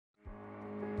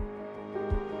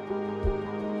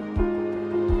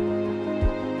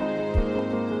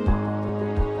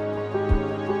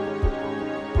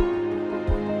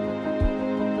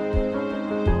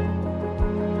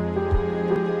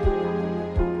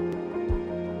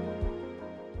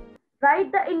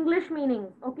Write the English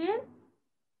meanings, okay?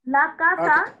 La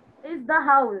casa is the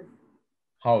house.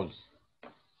 House.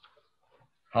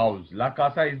 House. La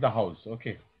casa is the house.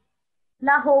 Okay.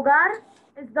 La hogar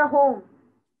is the home.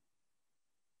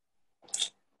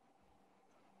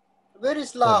 Where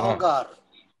is La Hogar?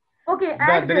 Okay,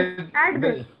 add this.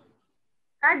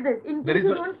 In case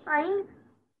you don't find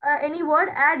any word,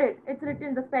 add it. It's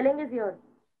written. The spelling is here.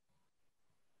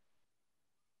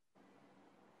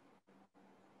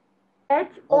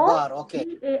 H-O-G-A-R. Okay.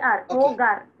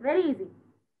 Hogar. Very easy.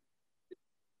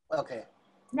 Okay.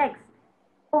 Next.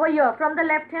 Over here, from the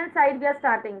left-hand side, we are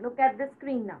starting. Look at the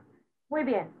screen now. Muy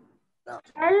bien.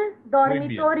 El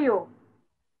dormitorio.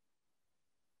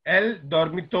 El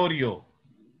dormitorio.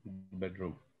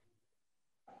 Bedroom.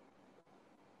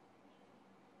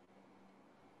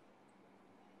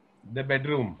 The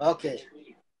bedroom. Okay.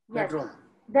 Yes. Bedroom.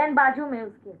 Then बाजू में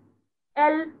उसके.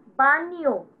 El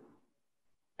baño.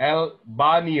 El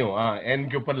baño. हाँ, N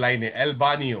के ऊपर line है. El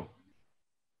baño.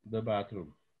 The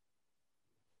bathroom.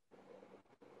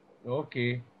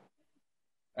 Okay.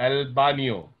 El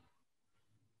baño.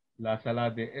 La sala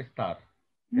de estar.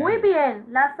 Muy bien.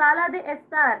 La sala de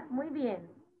estar. Muy bien.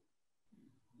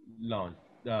 Lounge.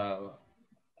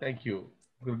 Thank you.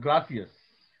 Gracias.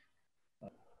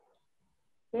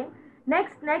 Okay.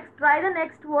 Next. Try the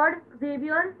next word.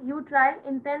 Xavier, you try.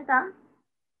 Intenta.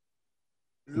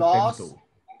 Los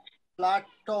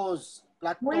platos.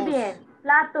 Muy bien.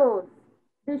 Platos.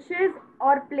 Dishes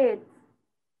or plates.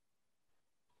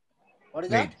 What is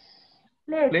Plates.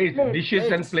 that? Plates.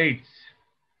 Dishes and plates.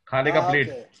 खाने का plate.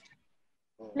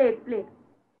 Okay. Plate.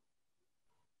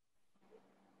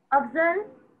 Afzal,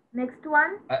 next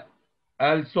one.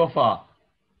 El sofa.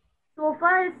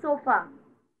 Sofa is sofa.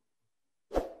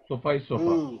 Sofa is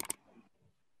sofa.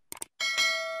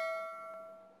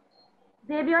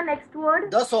 Xavier, next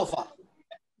word. The sofa.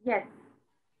 Yes.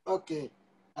 Okay.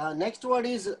 Next word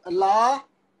is la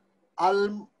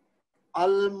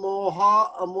almohada.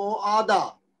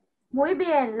 Muy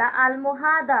bien. La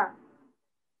almohada.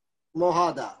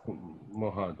 Mohada.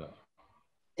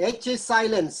 H is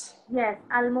silence. Yes.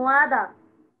 Almohada.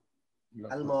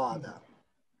 Almohada.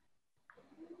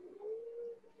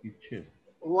 Kitchen.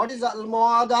 What is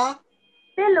almohada?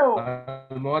 Pillow.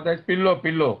 Almohada is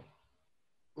pillow.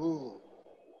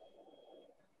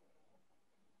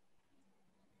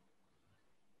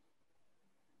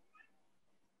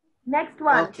 Next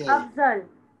one. Okay. Afzal.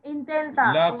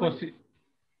 Intenta.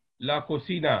 La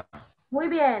cocina. Muy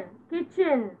bien.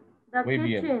 Kitchen. The Muy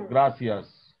kitchen. bien.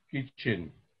 Gracias.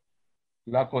 Kitchen.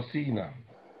 La cocina.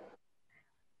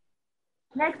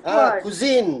 Next word.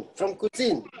 Cuisine. From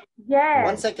cuisine. Yes.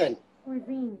 1 second.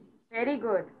 Cuisine. Very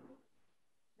good.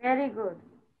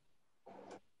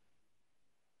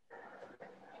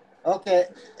 Okay.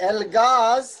 El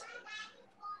gas.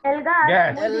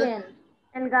 Gas. Muy bien.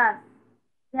 El gas.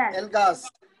 Yes. El gas.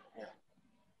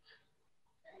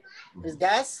 Is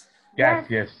gas? Gas,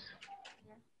 yes.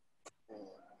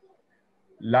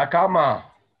 La cama.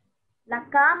 La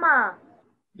cama.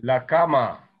 La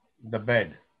cama. The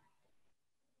bed.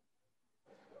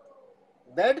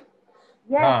 Bed?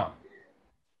 Yes.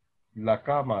 La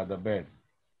cama, the bed.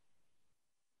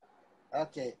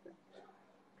 Okay.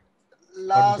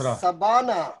 La दूसरा?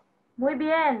 sabana. Muy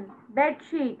bien. Bed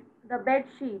sheet. The bed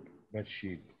sheet. Bed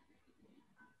sheet.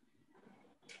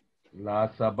 La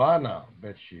sabana,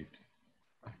 bed sheet.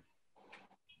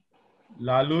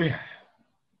 La luz.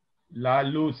 La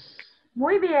luz.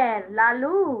 Muy bien. La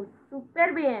luz.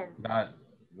 Súper bien.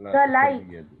 The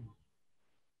light.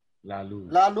 La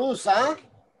luz. La luz, huh?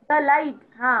 The light.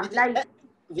 Light.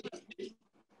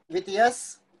 With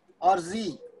S or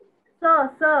Z?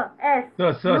 Sir. S.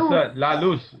 Sir. La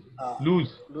luz.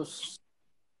 Luz. Luz.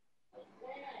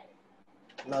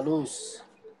 La luz.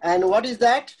 And what is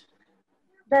that?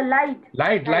 The light.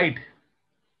 Light.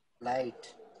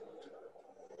 Light.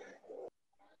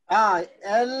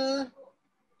 El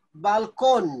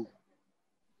balcón.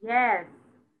 Yes.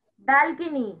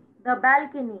 Balcony. The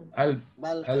balcony. El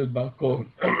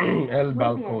balcón. El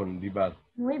balcón.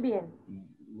 Muy bien.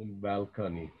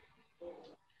 Balcony.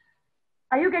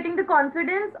 Are you getting the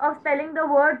confidence of spelling the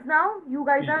words now? You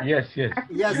guys are Yes. the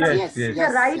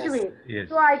right way. Yes.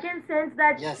 So I can sense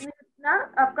that Yes.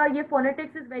 आपका ये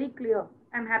phonetics is very clear.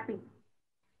 I'm happy.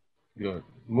 Good.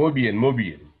 Muy bien.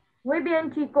 Muy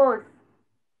bien, chicos.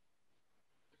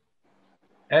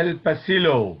 El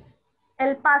pasillo.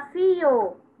 El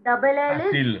pasillo. Double L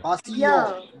is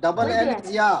Pasillo. Double Muy L bien.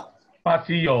 is yeah.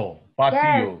 Pasillo.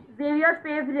 Yes. Xavier's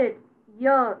favorite.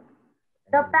 Here.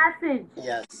 The passage.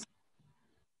 Yes.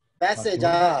 Passage.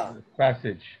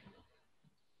 Passage.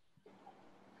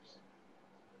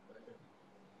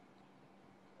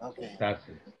 Okay. That's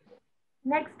it.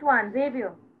 Next one,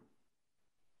 Xavier.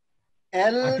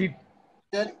 El, Así,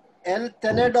 el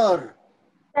tenedor.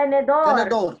 Tenedor.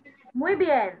 Tenedor. Muy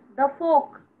bien. The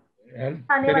fork. el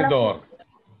खाने वाला tenedor.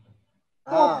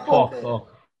 Ah, Fork. okay. Oh,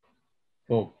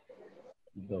 fork.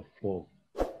 The fork.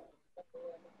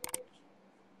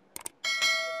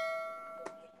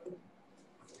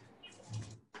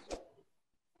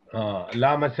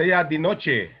 La mesilla de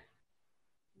noche.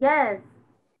 Yes.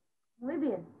 Muy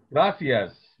bien.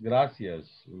 Gracias.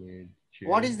 Gracias.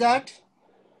 What is that?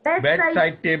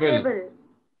 Bedside table.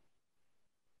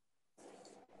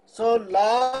 So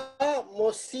la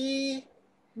mosi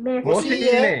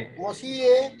Messi.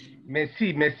 mosie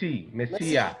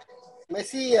Messia.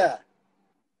 messia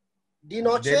di De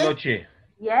noche. noche.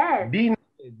 Yes. De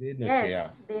noche, Yes.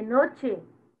 yeah. De noche.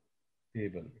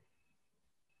 Table.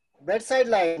 Bedside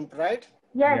lamp, right?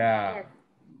 Yes. Yeah. Yes.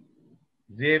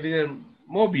 Xavier,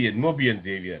 muy bien,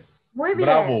 Xavier. Muy bien.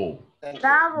 Bravo. Thank you.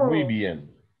 Bravo. Muy bien.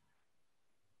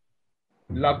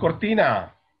 La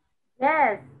cortina.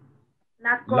 Yes.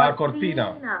 La La cortina.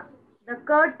 cortina. The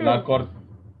curtain.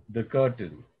 The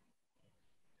curtain.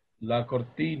 La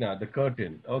cortina, the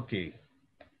curtain. Okay.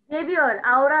 Xavier,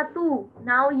 ahora tú.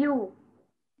 Now you.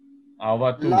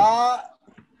 Ahora tú.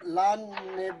 La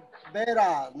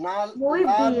nevera. Muy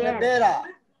La bien. nevera.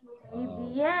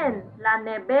 Muy bien. La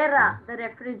nevera. The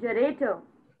refrigerator.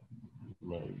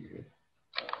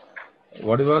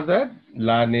 What was that?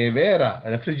 La nevera,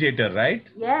 refrigerator, right?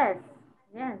 Yes.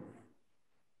 Yes.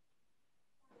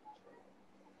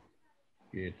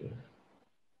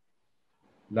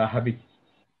 La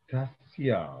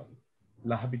habitación.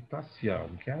 La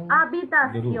habitación. ¿Qué hago?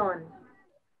 The room.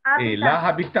 Habitación. La Habitación.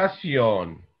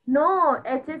 habitación. No,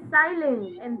 H es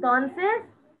silent. Entonces,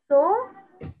 so,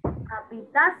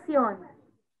 habitación.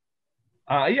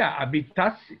 Yeah,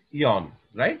 habitación,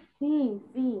 right? Sí,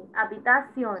 sí,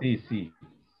 habitación. Sí.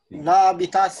 La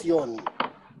habitación.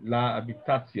 La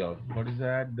habitación. What is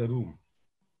that? The room.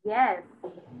 Yes.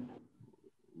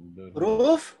 The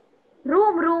Roof.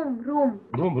 Room. room.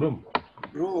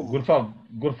 Room. Gurfa.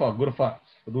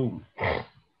 Room.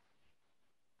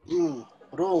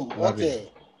 Room.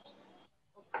 Okay.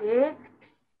 Okay.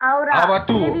 Ahora, Ahora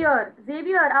tú.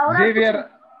 Xavier, ahora Xavier,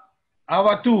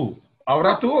 ahora tú.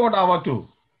 Ahora tú o ahora tú?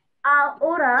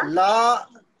 Ahora. La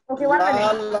Okay, 1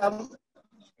 minute.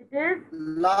 It is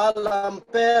la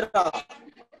lampera.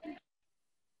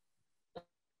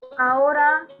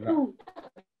 ahora tú.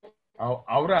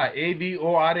 Ahora,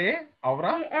 A-D-O-R-A?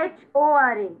 Ahora?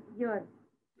 A-H-O-R-A. Here.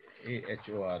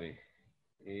 A-H-O-R-A.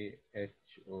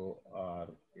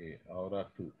 A-H-O-R-A. Ahora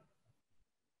tú.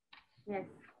 Yes.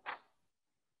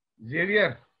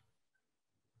 Xavier.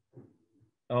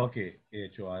 Okay,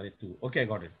 A-H-O-R-A tú. Okay,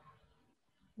 got it.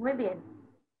 Muy bien.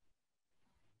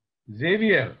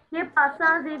 Xavier. ¿Qué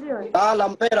pasa, Xavier? La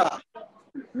lampera.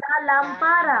 La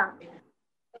lámpara.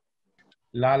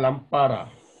 La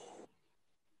lámpara.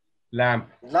 Lamp.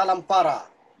 La lampara.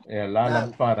 Yeah, la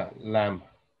Lamp. lámpara. Lamp.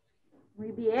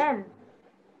 Muy bien.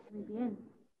 Muy bien.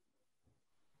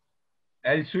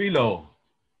 El suelo.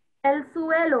 El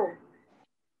suelo.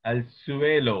 El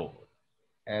suelo.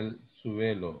 El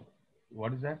suelo.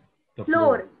 What is that? The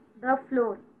Floor. The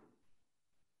floor.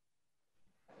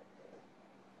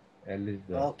 L is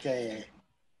the. Okay.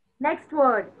 Next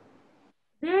word.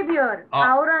 Xavier.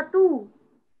 Ah. Ahora tú.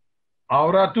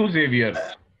 Ahora tú, Xavier.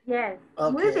 Yes.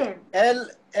 Muy Okay. bien.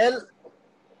 El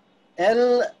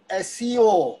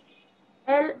aseo.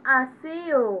 El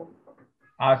aseo.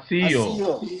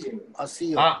 Aseo.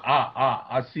 Aseo.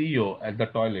 Aseo at the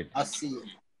toilet.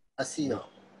 Aseo.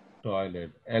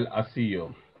 Toilet. El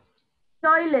aseo.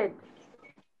 Toilet.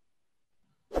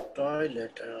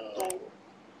 Toilet.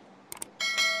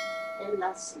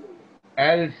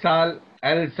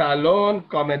 El salón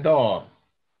comedor.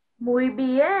 Muy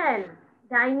bien.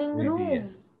 Dining Muy room.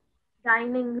 bien.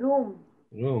 Dining room.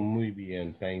 Room, muy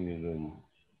bien. Dining room.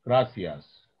 Gracias.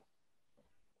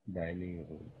 Dining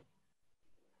room.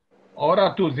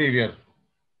 Ahora tú, Xavier.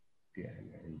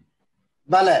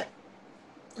 Vale.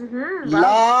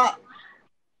 Wow.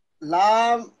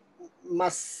 La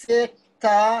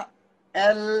maceta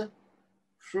el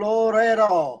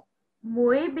florero.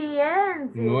 Muy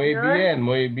bien, Xavier.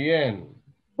 Muy bien.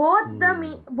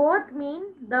 Both mean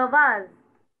the vase.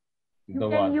 You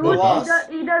can use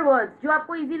either words. जो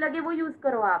आपको easy लगे वो use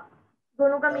करो आप.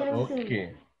 दोनों का meaning same.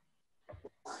 Okay.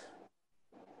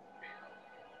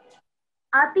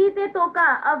 आती ते तोका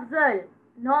Afzal.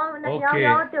 Now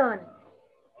your turn.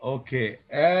 Okay.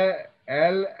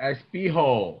 El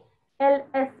espejo. El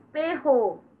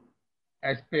espejo.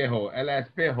 Espejo. El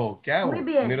espejo. ¿Qué? Muy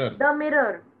bien. Mirror. The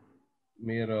mirror.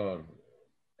 Mirror.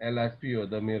 LSPO,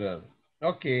 the mirror.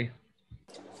 Okay.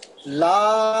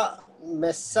 La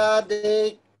mesa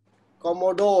de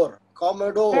Commodore.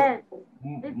 Yes.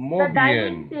 It's Muy the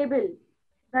dining bien. table.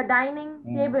 The dining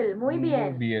table. Muy Muy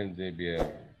bien. bien, Xavier.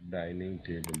 Dining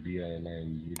table.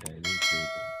 D-I-N-I-N-G, dining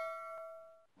table.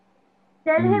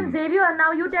 Tell him, Xavier.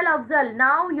 Now you tell Afzal.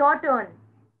 Now your turn.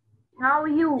 Now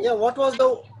you. Yeah, what was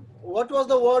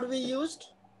the word we used?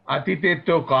 Atite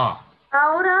toka.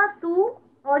 Ahora tú,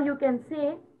 or you can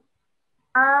say,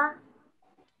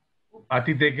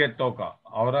 Atite ke toka.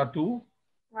 Ahora tú.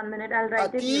 1 minute, I'll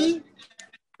write it here.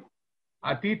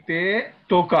 Atite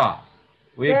toka.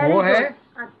 एक Very वो है. good.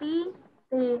 Ati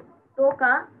te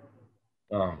toka.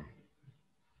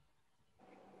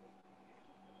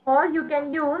 Or you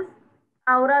can use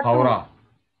ahora tú.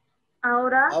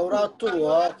 Ahora tú,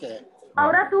 okay.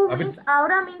 Ahora tú means,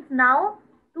 ahora means now,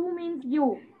 tú means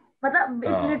you. मतलब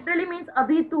it literally means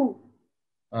अभी तू.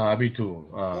 अभी तू.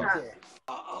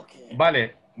 Okay.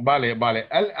 Vale.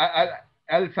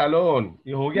 El salón.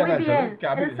 ये हो गया ना bien.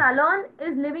 क्या El salón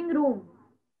is living room.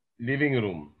 Living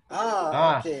room.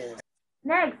 Okay.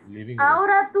 Next. Living room.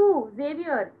 Ahora tú,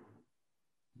 Xavier.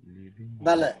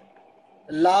 Vale.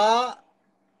 La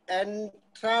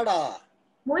entrada.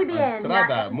 Muy bien.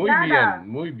 Entrada. Muy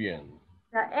bien.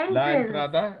 The entrance. La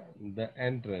entrada. The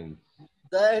entrance.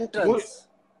 The entrance.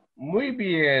 Muy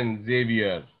bien,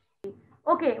 Xavier.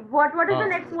 Okay. What is the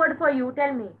next word for you?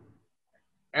 Tell me.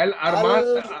 El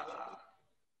armario.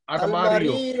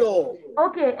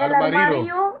 Okay. El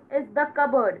armario is the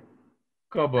cupboard.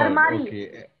 Cupboard. Almari.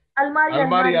 Okay.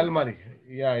 Almari.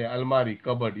 Yeah. Almari.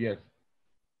 Cupboard. Yes.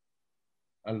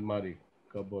 Almari.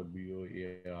 Cupboard.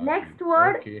 B-O-A-R. Next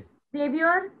word. Okay.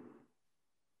 Xavier.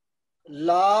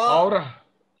 La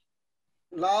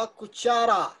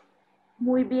cuchara.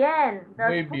 Muy bien.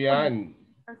 Muy bien.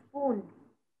 A spoon.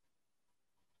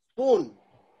 Spoon.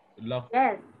 La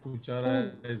yes.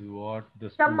 cuchara is what? The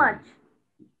spoon. Chammach.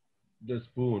 The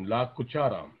spoon. La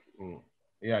cuchara.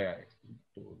 Yeah.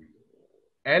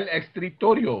 El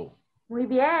escritorio. Muy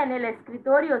bien. El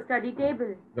escritorio. Study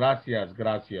table. Gracias.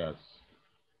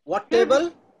 What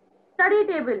table? Study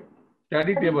table.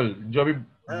 Study table. जो भी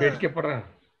बैठ के पढ़ रहा है.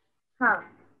 हाँ.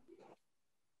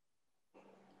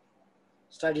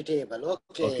 Study table.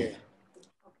 Okay.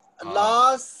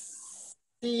 La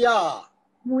silla.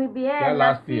 Muy bien.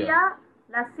 La silla.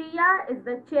 La silla is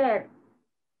the chair.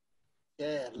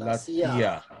 Yeah,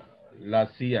 La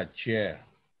silla, chair.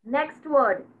 Next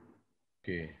word.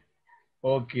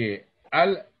 Okay.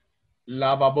 El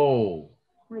lavabo.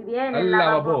 Muy bien. El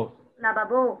lavabo.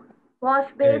 Lavabo.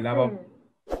 Wash basin.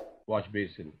 Wash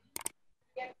basin.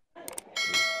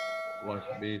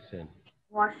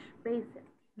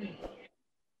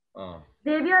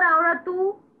 Xavier, ahora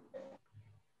tú.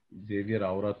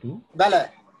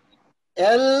 Vale.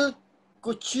 El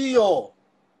cuchillo.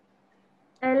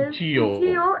 El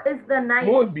cuchillo is the knife.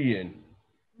 Muy bien,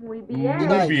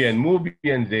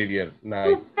 Xavier.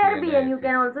 Nice. Super bien. You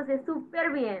can also say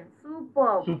super bien.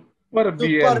 Super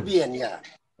bien, yeah.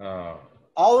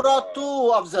 Ahora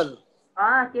tú, Afzal.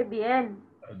 Qué bien.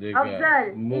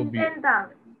 Afzal, intenta.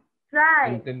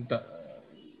 Try.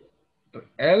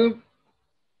 El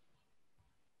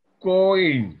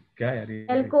cojín.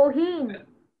 El cojín.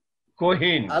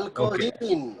 El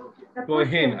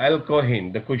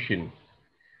cojín. The cushion.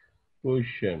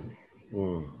 Cushion.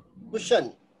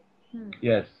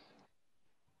 Yes.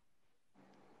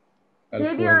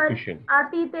 Xavier,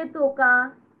 आती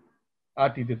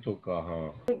ते toka.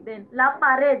 हाँ. La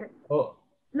pared. Oh.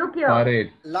 Look here.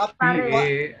 Pared. La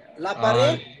pared.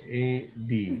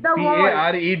 P-A-R-E-D. The wall.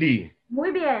 P-A-R-E-D.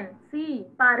 Muy bien. Sí.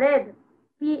 Pared.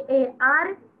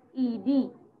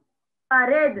 P-A-R-E-D.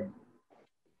 Pared.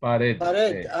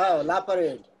 La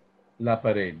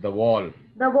pared. The wall.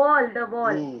 The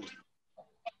wall.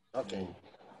 Okay.